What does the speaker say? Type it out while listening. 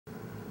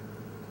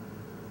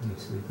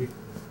sleepy?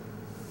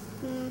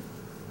 I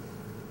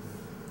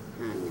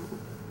don't know.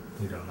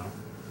 You don't know.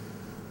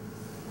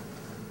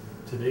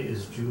 Today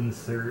is June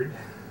 3rd,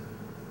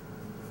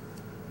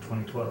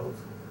 2012.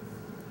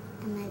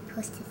 Am I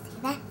supposed to say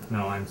that?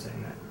 No, I'm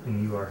saying that.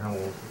 And you are how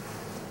old?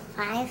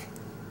 5.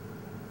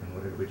 And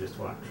what did we just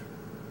watch?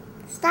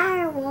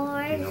 Star Do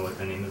Wars. you know what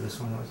the name of this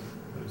one was?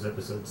 It was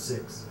episode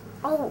 6.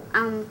 Oh,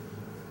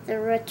 The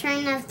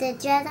Return of the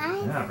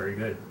Jedi? Yeah, very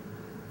good.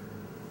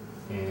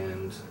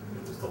 And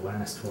it was the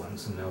last one,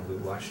 so now we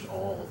watched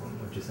all of them.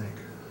 What'd you think?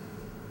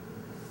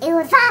 It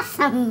was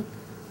awesome.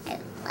 I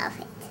love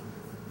it.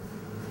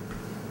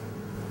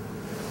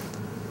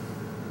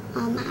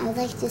 I would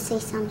like to say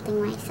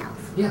something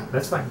myself. Yeah,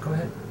 that's fine. Go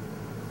ahead.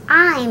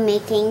 I'm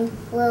making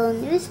little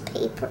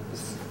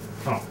newspapers.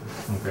 Oh,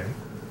 okay.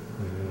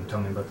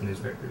 Tell me about the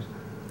newspapers.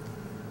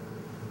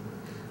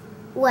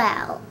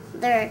 Well,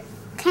 they're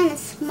kind of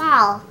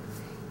small,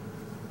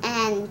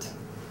 and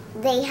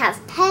they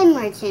have pet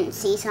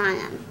emergencies on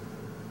them.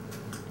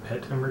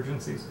 Pet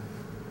emergencies?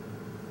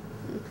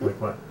 Mm-hmm. Like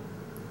what?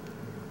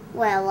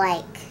 Well,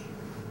 like,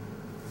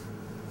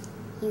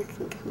 you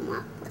can come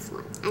up with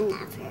one. I'm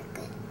not very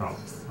good. Oh,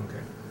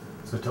 okay.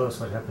 So tell us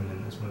what happened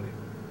in this movie.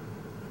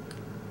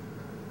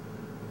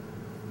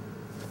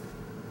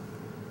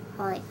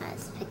 All I got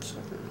is pictures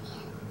in my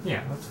head.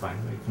 Yeah, that's fine.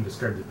 You can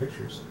describe the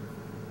pictures.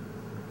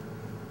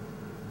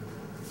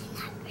 I'm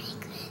not very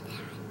good at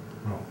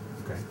that. Oh,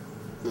 okay.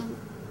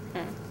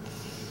 Mm-hmm.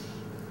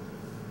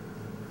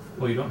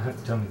 Well, you don't have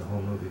to tell me the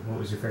whole movie. What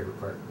was your favorite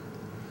part?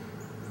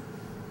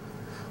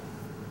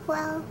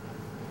 Well,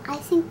 I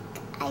think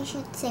I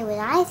should say what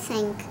I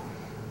think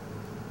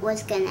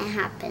was going to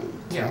happen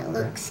to Yeah, okay.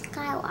 Luke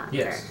Skywalker.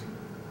 Yes.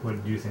 What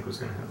did you think was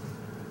going to happen?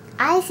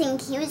 I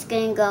think he was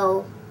going to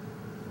go,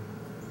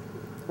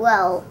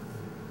 well,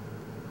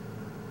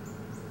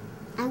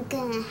 I'm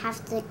going to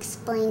have to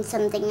explain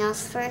something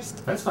else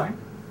first, That's fine.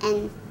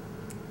 and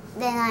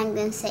then I'm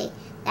going to say,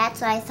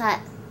 that's what I thought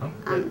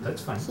Oh,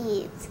 that's fine.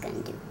 he was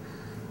going to do.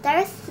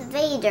 Darth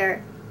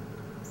Vader,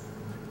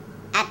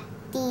 at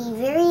the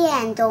very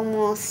end,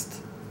 almost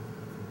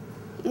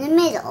in the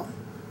middle,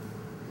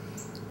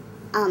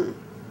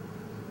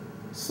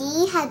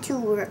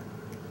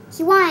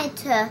 he wanted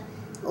to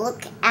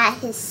look at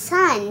his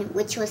son,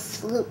 which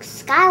was Luke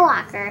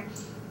Skywalker,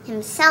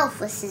 himself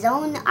with his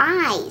own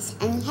eyes,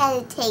 and he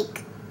had to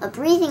take a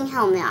breathing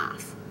helmet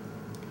off.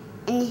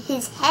 And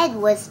his head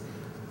was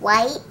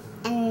white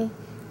and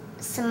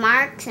some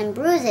marks and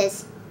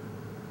bruises.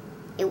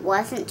 It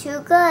wasn't too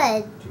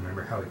good. Do you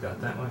remember how he got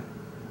that way?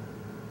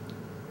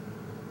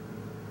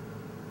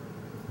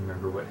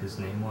 Remember what his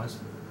name was?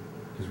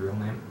 His real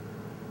name?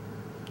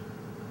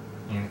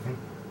 Anakin?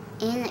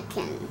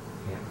 Anakin.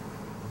 Yeah.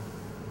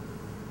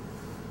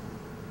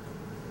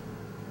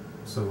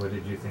 So what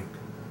did you think?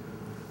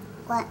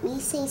 Let me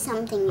say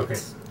something Okay.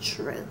 that's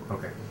true.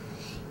 Okay.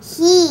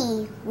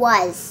 He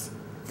was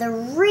the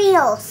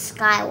real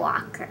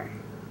Skywalker.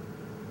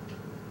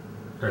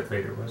 Darth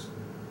Vader was?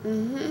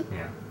 Mm-hmm.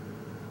 Yeah.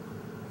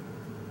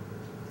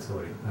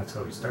 That's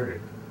how he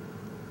started.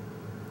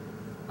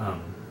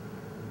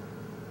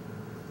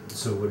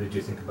 So what did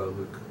you think about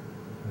Luke?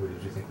 What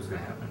did you think was going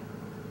to happen?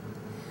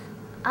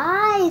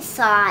 I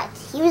thought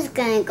he was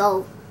gonna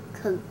go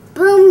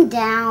kaboom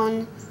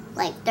down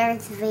like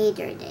Darth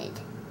Vader did.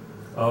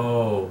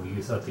 Oh,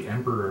 you thought the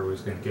Emperor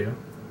was going to get him?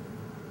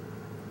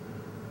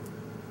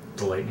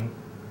 The lightning?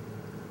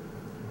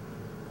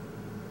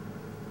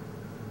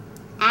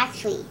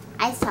 Actually,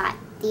 I thought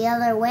the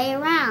other way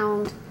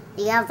around.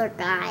 The other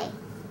guy.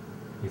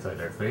 You thought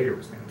Darth Vader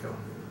was going to kill him?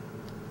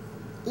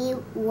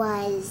 It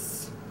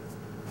was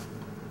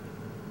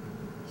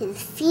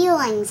his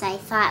feelings I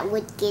thought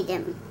would get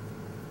him.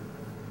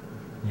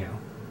 Yeah.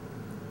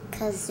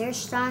 Because they're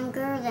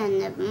stronger than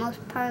the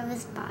most part of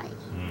his body.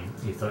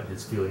 You thought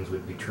his feelings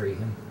would betray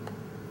him?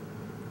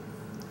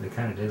 They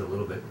kind of did a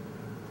little bit.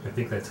 I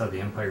think that's how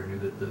the Empire knew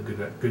that the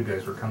good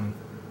guys were coming.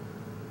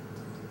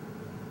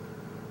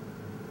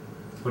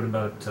 What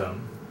about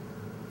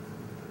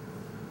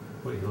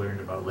what you learned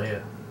about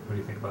Leia? What do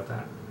you think about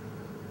that?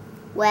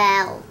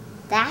 Well,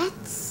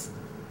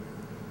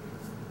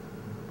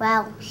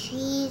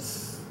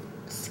 she's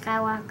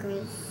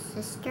Skywalker's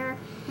sister.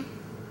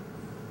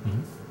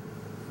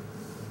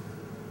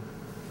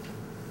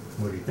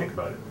 What do you think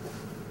about it?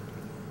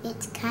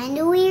 It's kind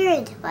of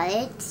weird, but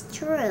it's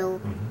true.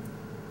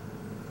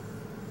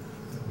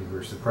 You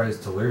were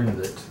surprised to learn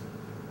that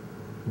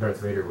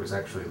Darth Vader was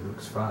actually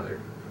Luke's father.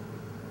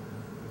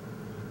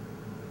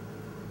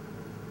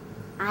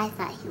 I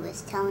thought he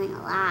was telling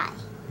a lie.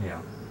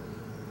 Yeah.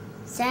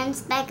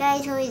 Since bad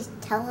guys always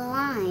tell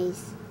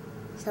lies,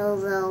 so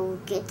they'll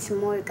get some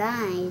more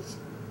guys.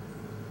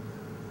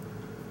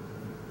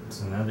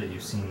 So now that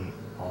you've seen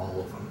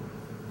all of them.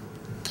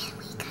 Can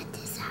we cut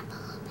this up a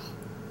little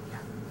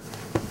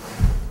bit?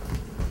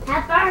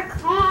 Yeah.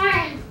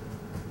 Peppercorn!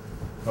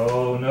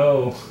 Oh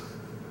no.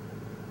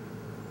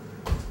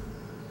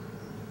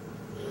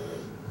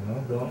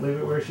 Well, don't leave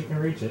it where she can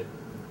reach it.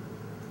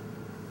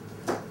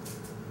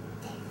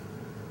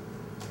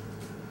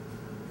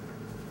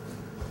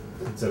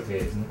 It's okay,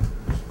 isn't it?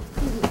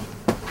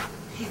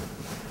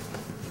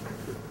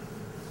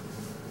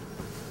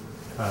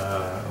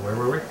 Where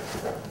were we?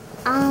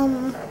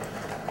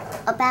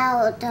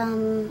 About,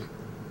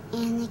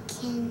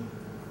 Anakin.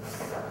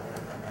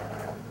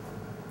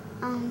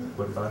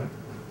 What about him?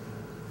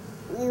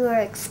 We were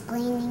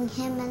explaining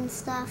him and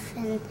stuff,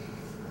 and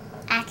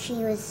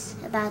actually it was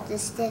about the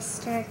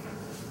sister.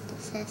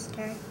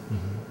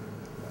 Mm-hmm.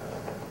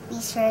 We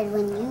started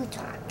when you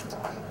talked.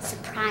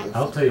 Surprising.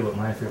 I'll tell you what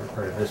my favorite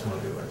part of this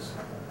movie was.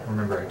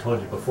 Remember, I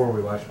told you before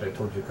we watched it, I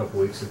told you a couple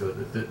weeks ago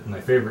that my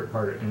favorite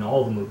part in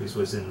all the movies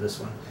was in this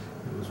one.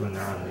 It was when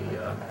they're on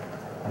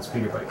the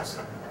speeder bikes,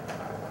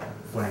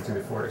 flying through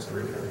the forest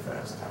really, really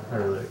fast. I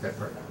really like that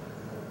part.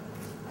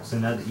 So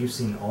now that you've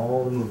seen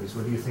all the movies,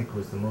 what do you think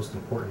was the most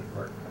important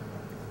part?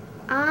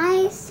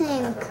 I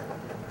think it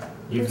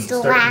Even was the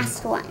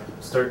last one.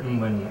 Starting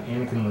when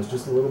Anakin was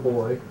just a little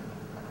boy,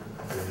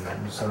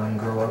 and you saw him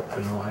grow up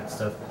and all that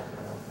stuff.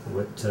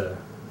 What do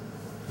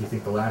you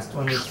think the last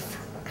one is?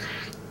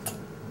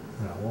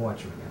 No, we'll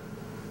watch them again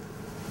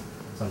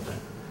sometime.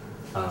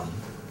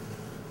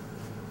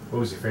 What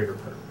was your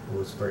favorite part? What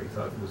was the part you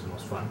thought was the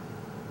most fun?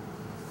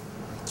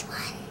 Which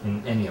one?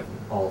 In any of them,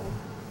 all of them.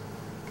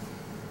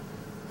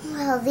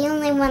 Well, the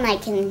only one I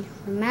can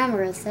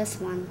remember is this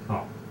one.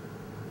 Oh.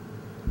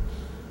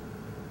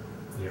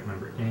 You don't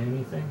remember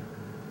anything?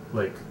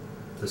 Like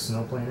the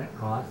snow planet,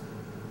 Hoth?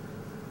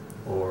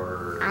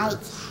 Or I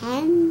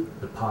can?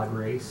 the pod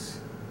race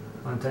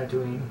on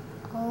Tatooine?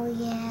 Oh,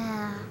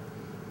 yeah.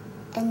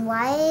 And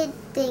why did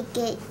they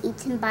get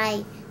eaten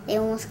by... They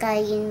almost got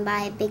eaten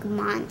by big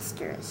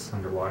monsters.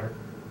 Underwater?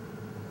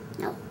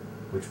 No.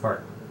 Which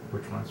part?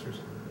 Which monsters?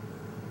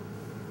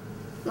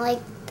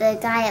 Like the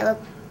guy that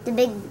looked... The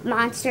big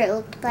monster, it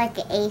looked like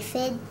an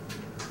aphid.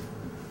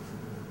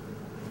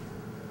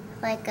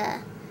 Like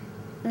a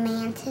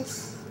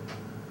mantis.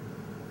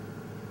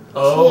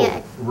 Oh,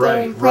 Yeah,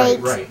 right.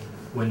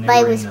 When they But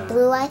it were was in,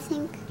 blue, I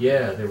think.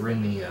 yeah, they were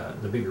in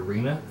the big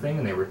arena thing,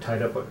 and they were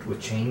tied up with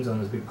chains on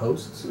those big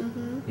posts.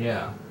 Mm-hmm.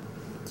 Yeah.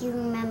 Do you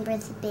remember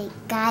the big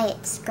guy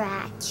that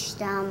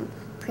scratched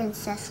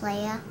Princess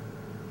Leia?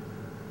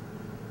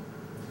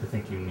 I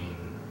think you mean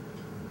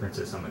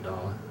Princess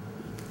Amidala.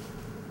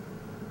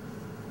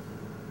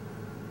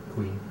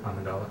 Queen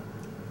Amidala.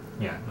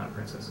 Yeah, not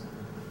Princess.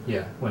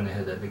 Yeah, when they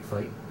had that big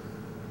fight.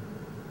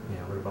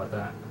 Yeah, what about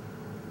that?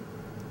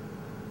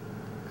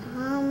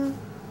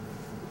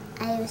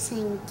 I was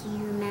saying, do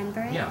you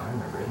remember it? Yeah, I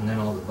remember it. And then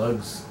all the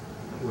bugs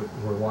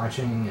were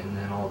watching, and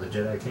then all the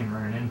Jedi came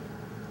running in,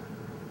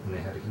 and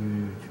they had a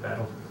huge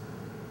battle.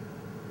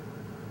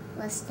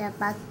 Was the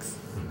bugs?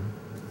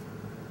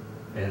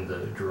 Mm-hmm. And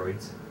the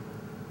droids.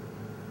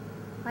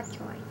 What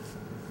droids?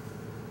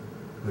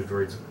 The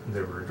droids,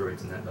 there were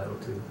droids in that battle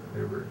too.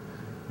 There were,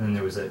 and then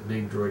there was that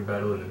big droid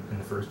battle in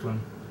the first one.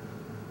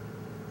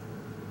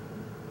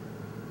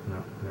 No, I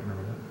don't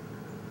remember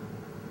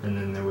that. And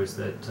then there was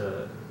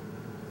that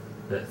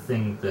that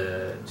thing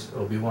that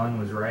Obi-Wan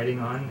was riding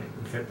on.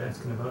 You kept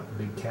asking about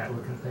the big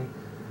cat-looking thing.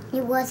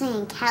 It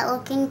wasn't a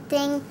cat-looking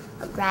thing,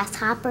 a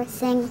grasshopper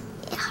thing.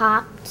 It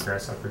hopped.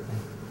 Grasshopper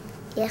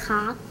thing. It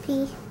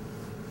hoppy.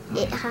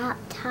 It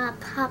hopped,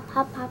 hop, hop,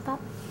 hop, hop,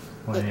 hop.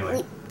 Well, anyway, It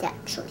leaped,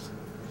 actually.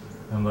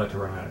 I'm about to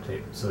run out of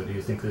tape. So, do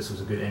you think this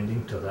was a good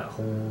ending to that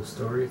whole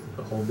story,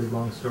 the whole big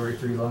long story,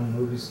 3 long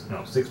movies?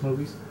 No, 6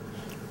 movies.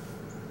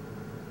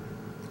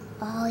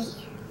 Oh,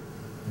 yeah.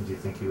 And do you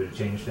think he would have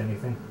changed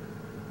anything?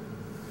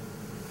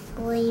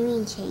 What do you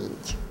mean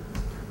change?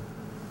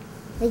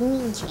 What do you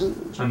mean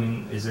change? I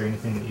mean, is there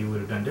anything that you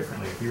would have done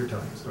differently if you were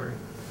telling a story?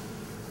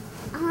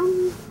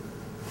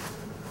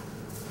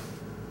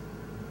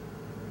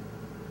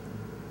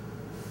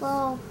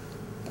 Well,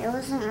 there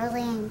wasn't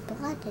really any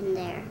blood in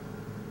there,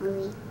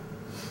 movie.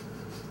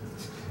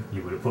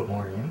 You would have put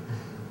more in?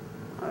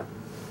 Or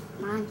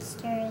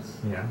monsters.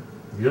 Yeah.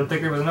 You don't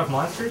think there was enough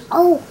monsters?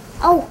 Oh,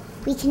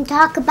 we can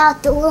talk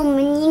about the little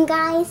minion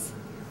guys.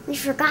 We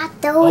forgot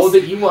those. Oh,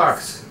 the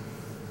Ewoks.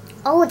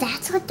 Oh,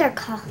 that's what they're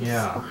called.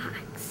 Yeah.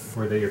 Ewoks.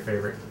 Were they your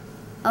favorite?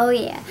 Oh,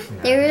 yeah.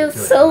 Yeah, They I were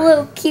feel like so I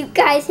little like cute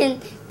guys,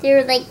 and they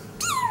were like...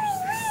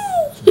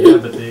 Yeah,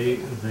 but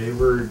they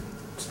were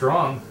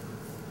strong,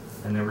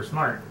 and they were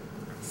smart.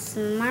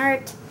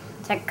 Smart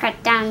to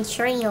cut down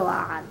tree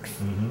logs.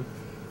 Mm-hmm.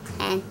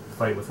 And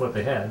Fight with what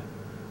they had.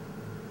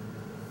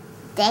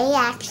 they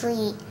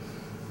actually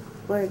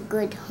were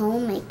good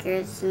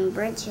homemakers and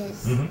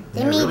bridges. Mm-hmm.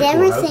 They Yeah, made really cool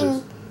everything.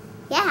 houses.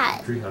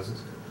 Yeah, Tree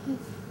houses.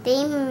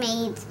 they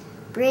made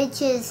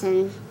bridges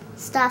and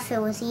stuff. It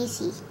was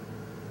easy.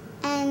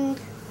 And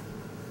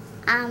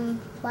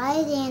why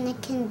did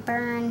Anakin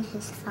burn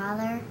his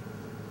father?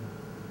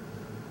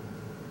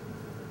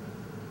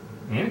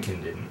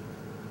 Anakin didn't.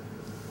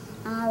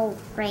 Oh,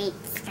 great,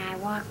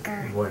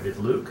 Skywalker. What did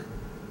Luke?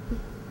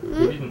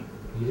 Hmm?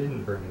 He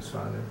didn't burn his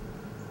father.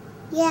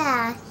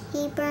 Yeah,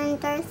 he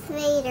burned Darth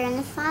Vader in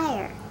the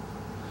fire.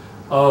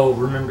 Oh,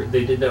 remember,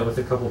 they did that with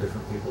a couple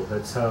different people.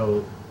 That's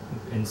how,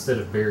 instead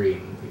of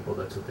burying people,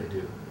 that's what they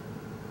do.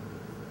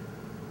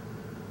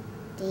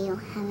 They don't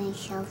have any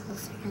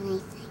shovels or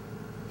anything.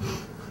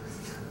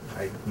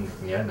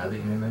 Yeah, now that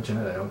you mention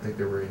it, I don't think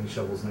there were any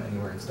shovels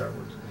anywhere in Star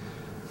Wars.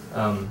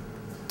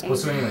 Well,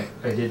 so anyway,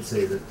 I did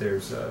say that there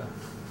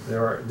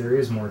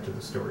is more to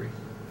the story.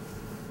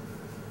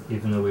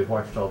 Even though we've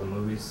watched all the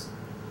movies,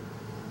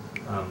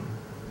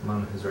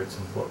 Mom has read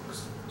some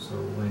books. So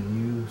when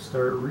you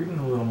start reading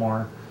a little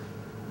more,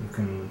 you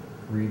can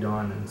read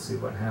on and see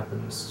what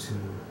happens to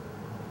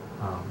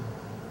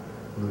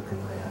Luke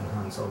and Leia and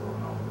Han Solo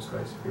and all those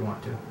guys if you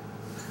want to.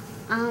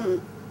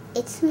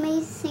 It's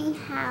amazing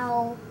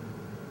how,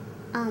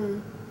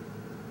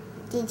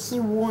 did he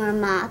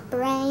warm up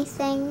or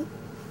anything?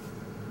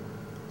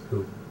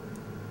 Who?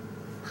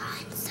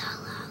 Han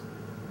Solo.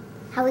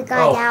 How he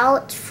got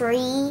out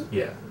free?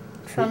 Yeah.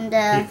 From he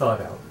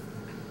thawed out.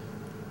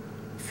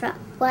 From,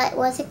 what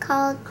was it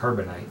called?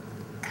 Carbonite.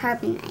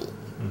 Carbonite.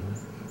 Mm-hmm.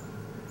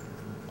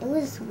 It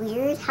was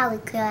weird how he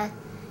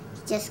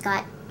just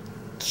got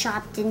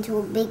chopped into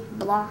a big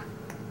block.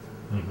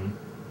 Mm-hmm.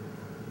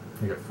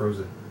 He got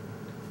frozen.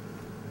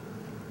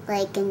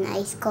 Like an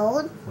ice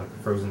cold? Like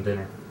a frozen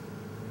dinner.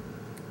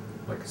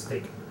 Like a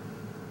steak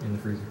in the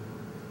freezer.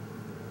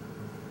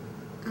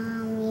 You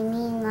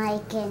mean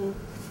like in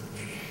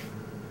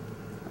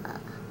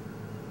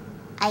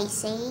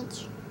Ice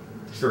Age?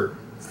 Sure.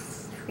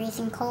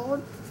 Freezing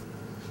cold?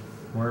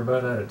 We're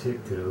about out of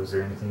tape, kiddo. Is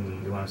there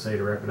anything you want to say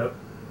to wrap it up?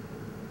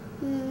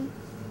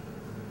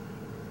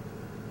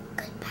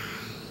 Goodbye.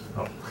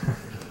 Oh. All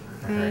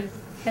right.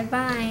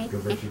 Goodbye. Go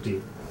brush your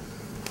teeth.